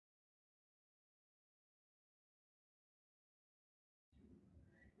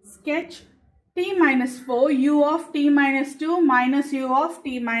Sketch t minus 4 u of t minus 2 minus u of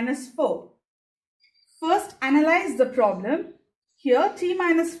t minus 4. First, analyze the problem. Here t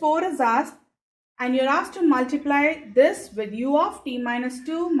minus 4 is asked and you are asked to multiply this with u of t minus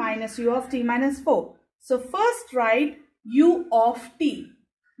 2 minus u of t minus 4. So first write u of t.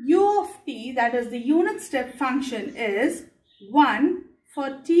 U of t, that is the unit step function, is 1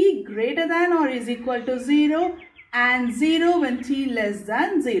 for t greater than or is equal to 0 and 0 when t less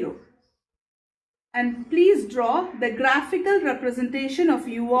than 0. And please draw the graphical representation of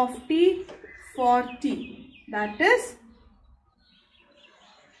u of t for t. That is,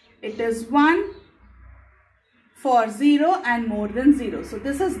 it is 1 for 0 and more than 0. So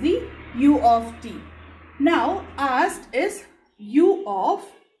this is the u of t. Now asked is u of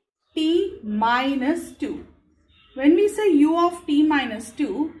t minus 2. When we say u of t minus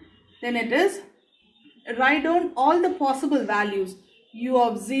 2, then it is, write down all the possible values. U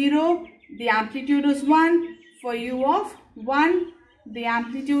of 0, the amplitude is 1. For u of 1, the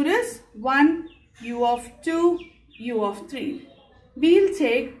amplitude is 1. U of 2, u of 3. We'll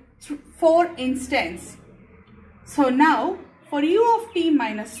take 4 instance. So now for u of t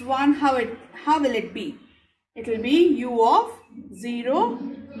minus 1, how will it be? It will be u of 0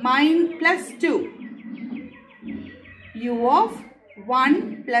 plus 2. U of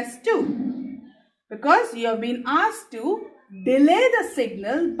 1 plus 2. Because you have been asked to delay the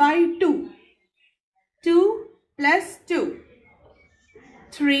signal by 2. 2 plus 2.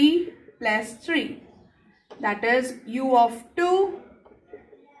 3 plus 3. That is u of 2,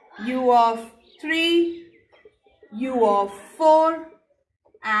 u of 3, u of 4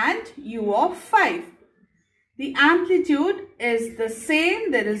 and u of 5. The amplitude is the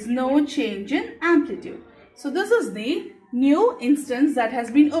same. There is no change in amplitude. So this is the new instance that has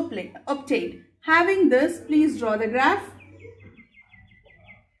been obtained. Having this, please draw the graph.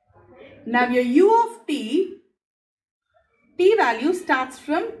 Now your u of t value starts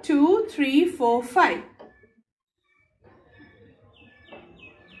from 2, 3, 4, 5.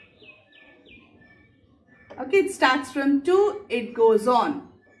 Okay, it starts from 2, it goes on.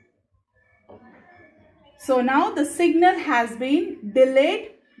 So now the signal has been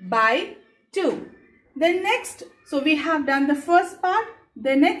delayed by 2. Then next, so we have done the first part.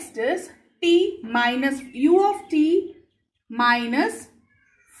 The next is t minus u of t minus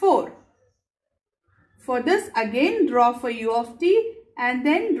 4. For this, again draw for u of t and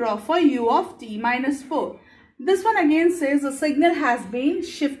then draw for u of t minus 4. This one again says the signal has been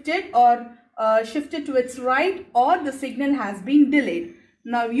shifted or shifted to its right, or the signal has been delayed.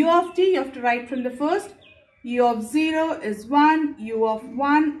 Now u of t you have to write from the first. U of 0 is 1, u of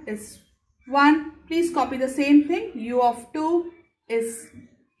 1 is 1. Please copy the same thing. U of 2 is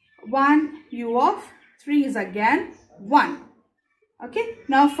 1, u of 3 is again 1. Okay.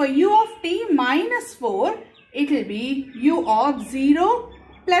 Now for u of t minus 4, it will be u of 0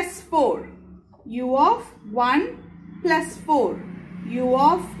 plus 4, u of 1 plus 4, u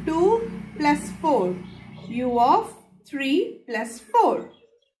of 2 plus 4, u of 3 plus 4.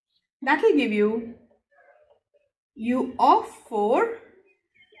 That will give you u of 4,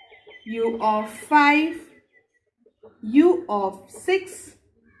 u of 5, u of 6,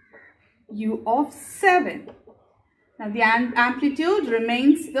 u of 7. Now the amplitude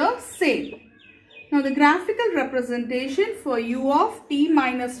remains the same. Now the graphical representation for u of t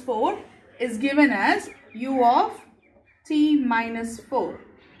minus 4 is given as u of t minus 4.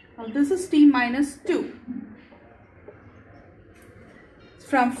 Now this is t minus 2.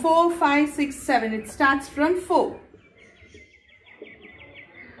 From 4, 5, 6, 7. It starts from 4.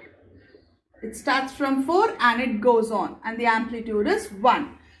 It starts from 4 and it goes on. And the amplitude is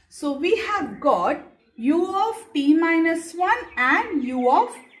 1. So we have got u of t minus 1 and u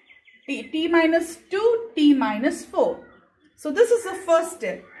of t minus 2, t minus 4. So this is the first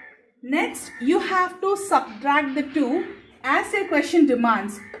step. Next, you have to subtract the 2 as your question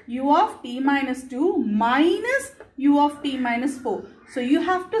demands. U of t minus 2 minus u of t minus 4. So you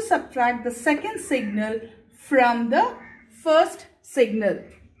have to subtract the second signal from the first signal.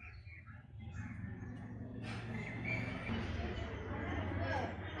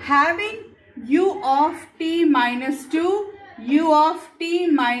 Having u of t minus 2, u of t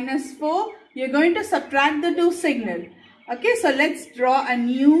minus 4, you're going to subtract the two signal. Okay, so let's draw a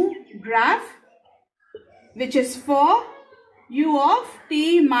new graph which is for u of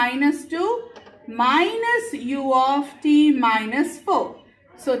t minus 2 minus u of t minus 4.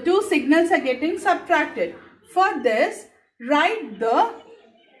 So two signals are getting subtracted. For this, write the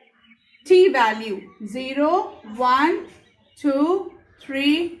t value 0, 1, 2,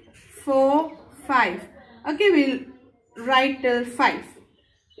 3, 4, 5. Okay, we'll write till 5.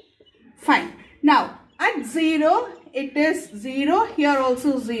 Fine. Now at 0 it is 0, here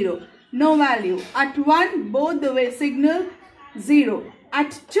also 0, no value. At 1 both the way signal 0.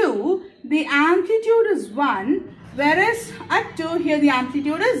 At 2 the amplitude is 1, whereas at 2 here the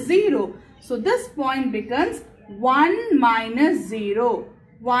amplitude is 0. So this point becomes 1 minus 0.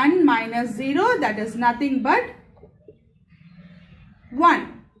 1 minus 0, that is nothing but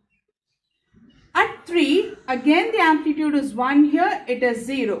 1. At 3, again the amplitude is 1, here it is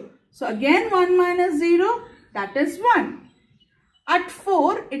 0. So again 1 minus 0, that is 1. At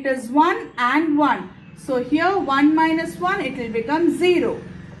 4, it is 1 and 1. So here 1 minus 1, it will become 0.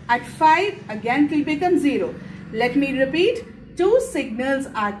 At 5, again it will become 0. Let me repeat, two signals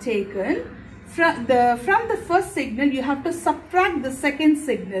are taken. From the first signal, you have to subtract the second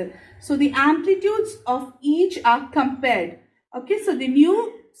signal. So the amplitudes of each are compared. Okay, so the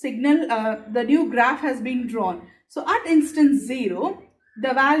new signal, the new graph has been drawn. So at instance 0,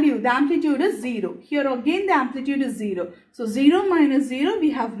 the amplitude is 0. Here again the amplitude is 0. So 0 minus 0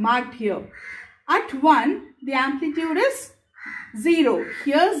 we have marked here. At 1, the amplitude is 0.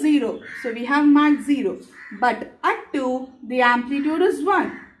 Here 0. So we have marked 0. But at 2, the amplitude is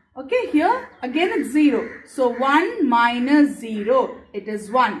 1. Okay, here again it's 0. So 1 minus 0, it is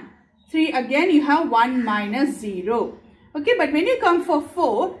 1. 3, again you have 1 minus 0. Okay, but when you come for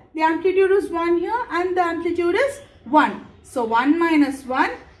 4, the amplitude is 1 here and the amplitude is 1. So 1 minus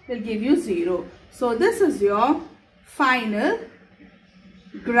 1 will give you 0. So this is your final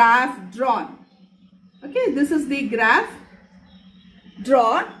graph drawn. Okay, this is the graph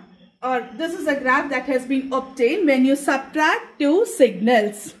drawn, or this is a graph that has been obtained when you subtract two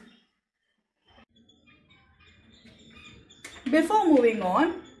signals. Before moving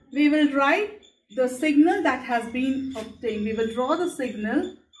on, we will write the signal that has been obtained. We will draw the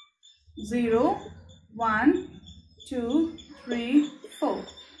signal 0, 1, 2, 3, 4.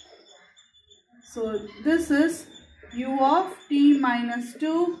 So this is u of t minus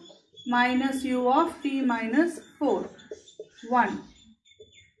 2 minus u of t minus 4, 1.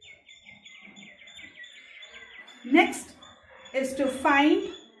 Next is to find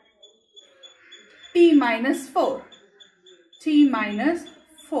t minus 4. T minus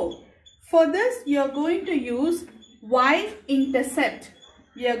 4. For this, you are going to use y-intercept.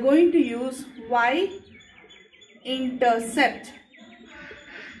 We are going to use y-intercept.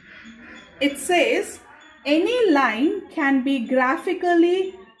 It says any line can be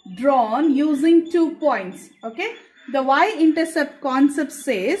graphically drawn using 2 points. Okay, the y-intercept concept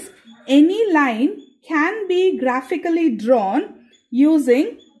says any line can be graphically drawn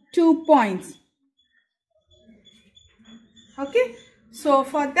using 2 points. Okay, so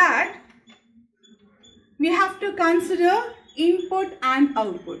for that we have to consider input and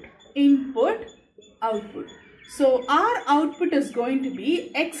output. Input, output. So our output is going to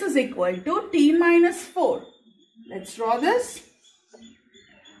be x is equal to t minus 4. Let's draw this.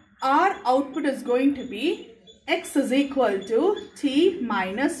 Our output is going to be x is equal to t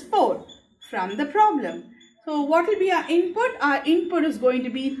minus 4 from the problem. So what will be our input? Our input is going to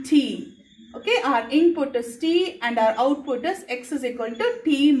be t. Okay, our input is t and our output is x is equal to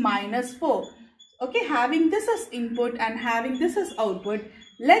t minus 4. Okay, having this as input and having this as output,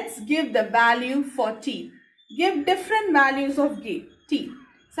 let's give the value for t. Give different values of t.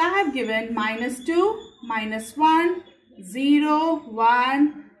 So I have given minus 2, minus 1, 0,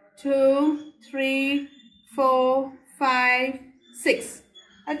 1, 2, 3, 4, 5, 6.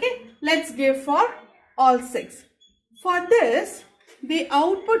 Okay, let's give for all 6. For this, the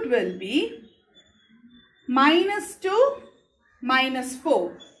output will be minus 2, minus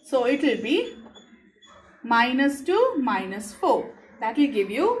 4. So it will be minus 2, minus 4. That will give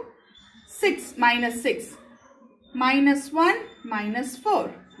you 6, minus 6. Minus 1, minus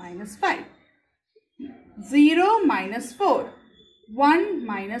 4, minus 5. 0, minus 4. 1,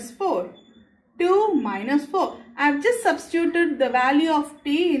 minus 4. 2, minus 4. I have just substituted the value of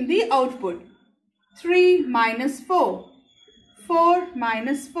t in the output. 3, minus 4. 4,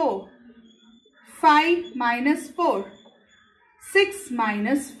 minus 4. 5, minus 4. 6,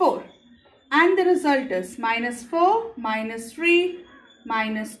 minus 4. And the result is minus 4, minus 3,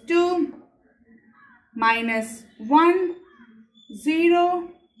 minus 2, minus 1, 0,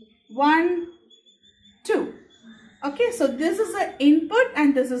 1, 2. Okay, so this is the input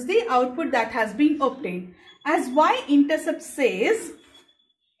and this is the output that has been obtained. As y-intercept says,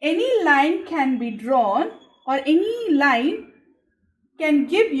 any line can be drawn or any line can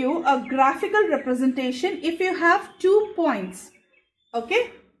give you a graphical representation if you have 2 points.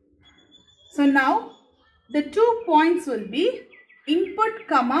 Okay. So now the 2 points will be input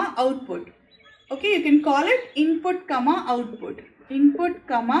comma output. Okay, you can call it input comma output. Input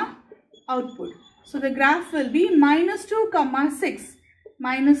comma output. So the graph will be -2, 6,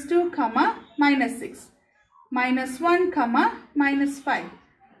 -2, -6, -1, -5,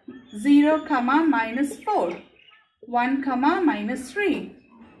 0, -4, 1, -3,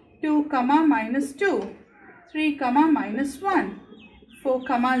 2, -2, 3, -1,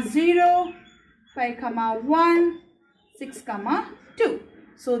 4, 0, 5, 1, 6, 2.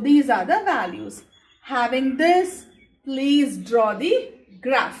 So these are the values. Having this, please draw the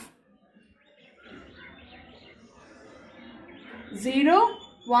graph. 0,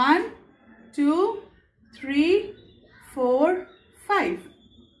 1, 2, 3, 4, 5.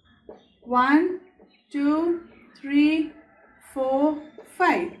 1, 2, 3, 4,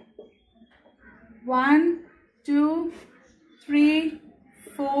 5. 1, 2, 3,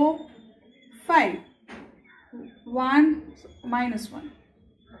 4, 5. 1, -1.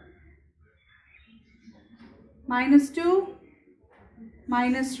 -2,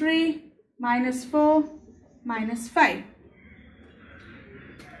 -3, -4, -5.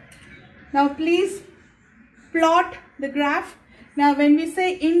 Now please plot the graph. Now when we say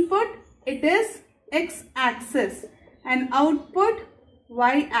input, it is x-axis and output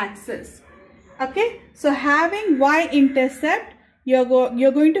y-axis. Okay, so having y-intercept,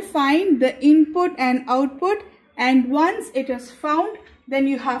 you're going to find the input and output, and once it is found, then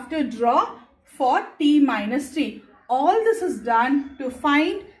you have to draw for t minus 3. All this is done to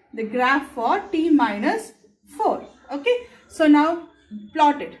find the graph for t minus 4. Okay, so now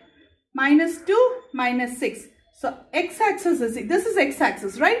plot it. -2, -6. So x-axis is, this is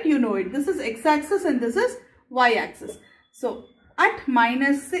x-axis, right? You know it. This is x-axis and this is y-axis. So at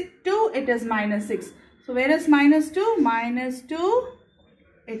 -2, it is -6. So where is -2? -2,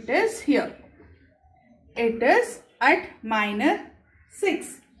 it is here. It is at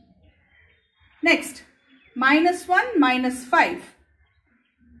 -6. Next, -1, -5.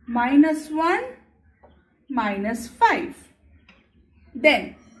 -1, -5.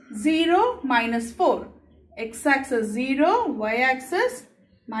 Then 0, -4. X-axis 0, y-axis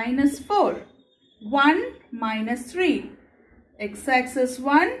 -4. 1, -3. X-axis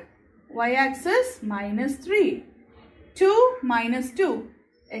 1, y-axis -3. 2, -2.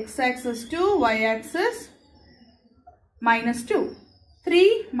 X-axis 2, y-axis -2.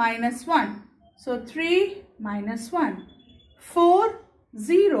 3, -1. So 3, -1. 4,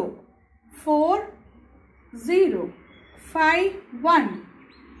 0. 4, 0. 5, 1.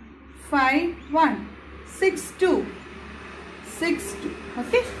 5, 1. 6, 2. 6, 2.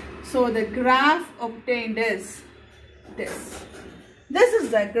 Okay. So the graph obtained is this. This is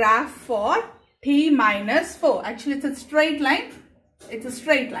the graph for t minus 4. Actually, it's a straight line. It's a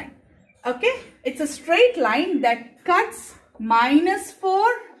straight line. Okay. It's a straight line that cuts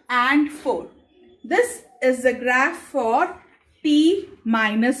 -4 and 4. This is the graph for t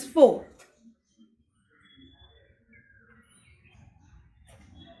minus 4.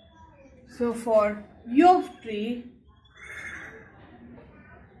 So for u of t,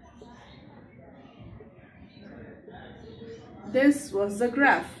 this was the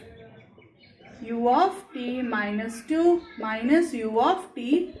graph. U of t minus 2 minus u of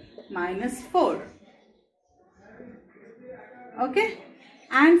t minus 4. Okay.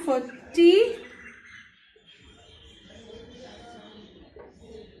 And for t,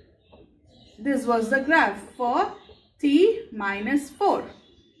 this was the graph for t minus 4.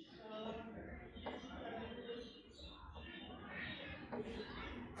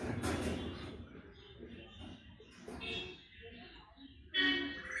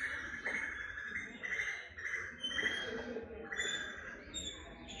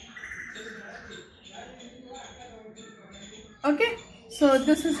 Okay, so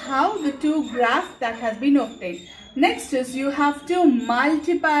this is how the two graphs that has been obtained. Next is you have to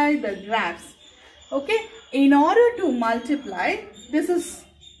multiply the graphs. Okay, in order to multiply, this is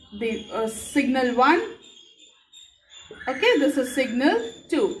the signal 1. Okay, this is signal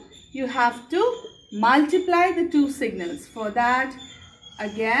 2. You have to multiply the two signals. For that,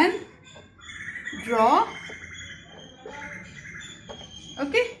 again, draw.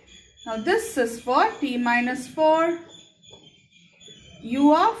 Okay, now this is for t minus 4.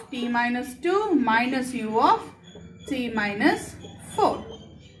 U of t minus 2 minus u of t minus 4.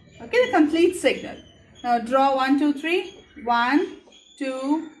 Okay, the complete signal. Now draw 1, 2, 3. 1,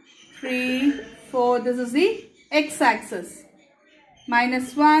 2, 3, 4. This is the x-axis.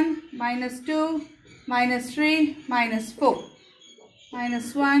 -1, -2, -3, -4.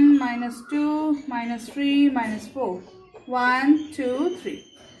 -1, -2, -3, -4. 1, 2, 3.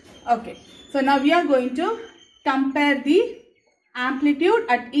 Okay, so now we are going to compare the amplitude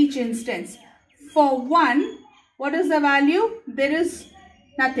at each instance. For 1, what is the value? There is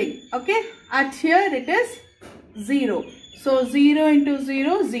Nothing. Okay. At here it is 0. So 0 into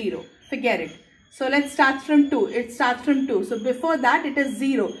 0, 0. Forget it. So let's start from 2. It starts from 2. So before that it is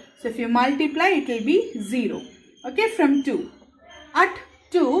 0. So if you multiply, it will be 0. Okay, from 2. At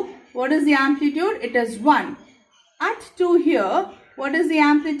 2, what is the amplitude? It is 1. At 2 here, what is the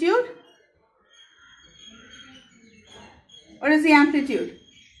amplitude? What is the amplitude?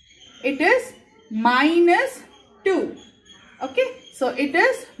 It is minus 2. Okay, so it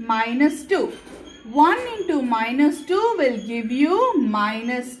is minus 2. 1 into minus 2 will give you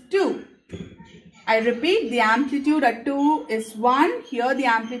minus 2. I repeat, the amplitude at 2 is 1. Here the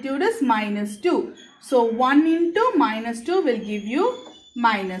amplitude is minus 2. So 1 into minus 2 will give you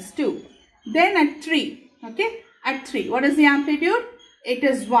minus 2. Then at 3, okay, at 3, what is the amplitude? It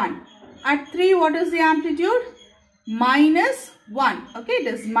is 1. At 3, what is the amplitude? Minus 1. Okay, it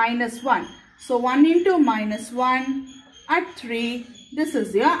is minus 1. So 1 into minus 1 at 3, this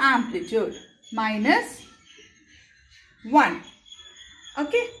is your amplitude. Minus 1.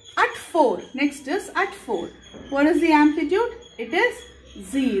 Okay, at 4. Next is at 4. What is the amplitude? It is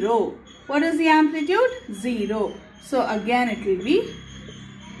 0. What is the amplitude? 0. So again it will be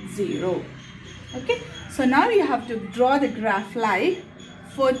 0. Okay, so now you have to draw the graph like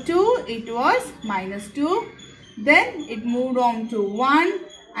for 2 it was minus 2. Then it moved on to 1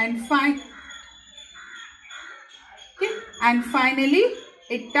 and finally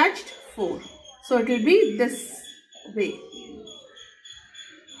it touched 4. So it will be this way.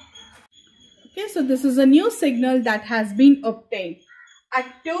 Okay, so this is a new signal that has been obtained. At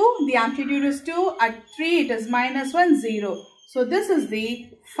 2, the amplitude is 2. At 3, it is minus 1, 0. So this is the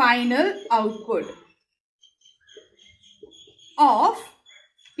final output of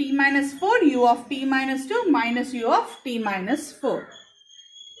t minus 4, u of t minus 2 minus u of t minus 4.